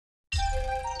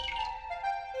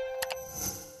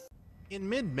In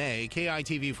mid-May,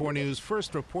 KITV4 News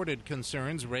first reported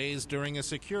concerns raised during a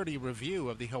security review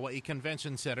of the Hawaii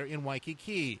Convention Center in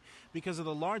Waikiki because of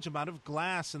the large amount of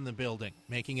glass in the building,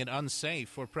 making it unsafe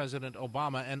for President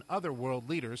Obama and other world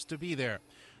leaders to be there.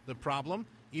 The problem?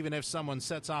 Even if someone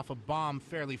sets off a bomb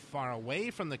fairly far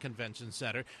away from the convention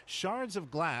center, shards of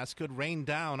glass could rain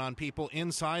down on people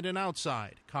inside and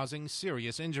outside, causing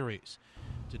serious injuries.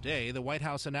 Today, the White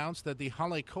House announced that the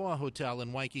Halekoa Hotel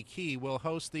in Waikiki will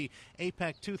host the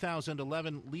APEC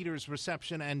 2011 Leaders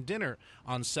Reception and Dinner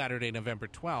on Saturday, November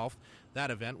 12th. That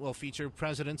event will feature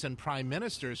presidents and prime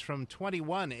ministers from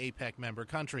 21 APEC member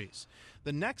countries.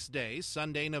 The next day,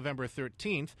 Sunday, November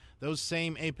 13th, those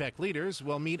same APEC leaders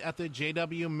will meet at the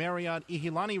JW Marriott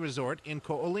Ihilani Resort in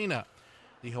Ko'olina.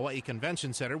 The Hawaii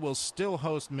Convention Center will still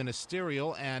host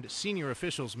ministerial and senior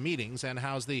officials meetings and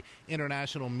house the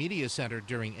International Media Center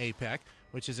during APEC,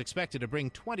 which is expected to bring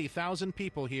 20,000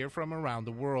 people here from around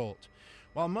the world.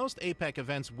 While most APEC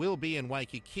events will be in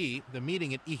Waikiki, the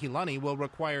meeting at Ihilani will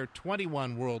require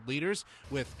 21 world leaders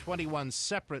with 21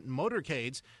 separate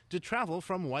motorcades to travel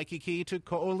from Waikiki to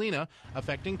Ko'olina,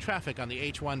 affecting traffic on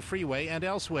the H1 freeway and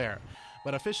elsewhere.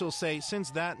 But officials say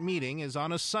since that meeting is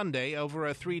on a Sunday over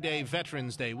a 3-day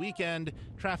Veterans Day weekend,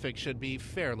 traffic should be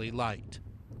fairly light.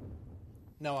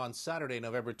 Now, on Saturday,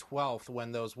 November 12th,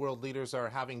 when those world leaders are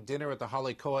having dinner at the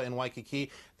Halekoa in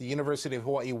Waikiki, the University of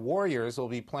Hawaii Warriors will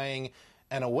be playing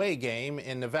an away game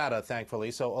in Nevada,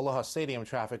 thankfully, so Aloha Stadium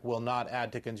traffic will not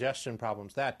add to congestion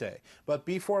problems that day. But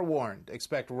be forewarned,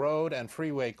 expect road and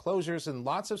freeway closures and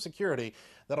lots of security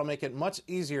that'll make it much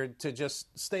easier to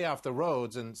just stay off the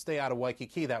roads and stay out of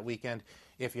Waikiki that weekend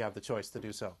if you have the choice to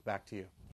do so. Back to you.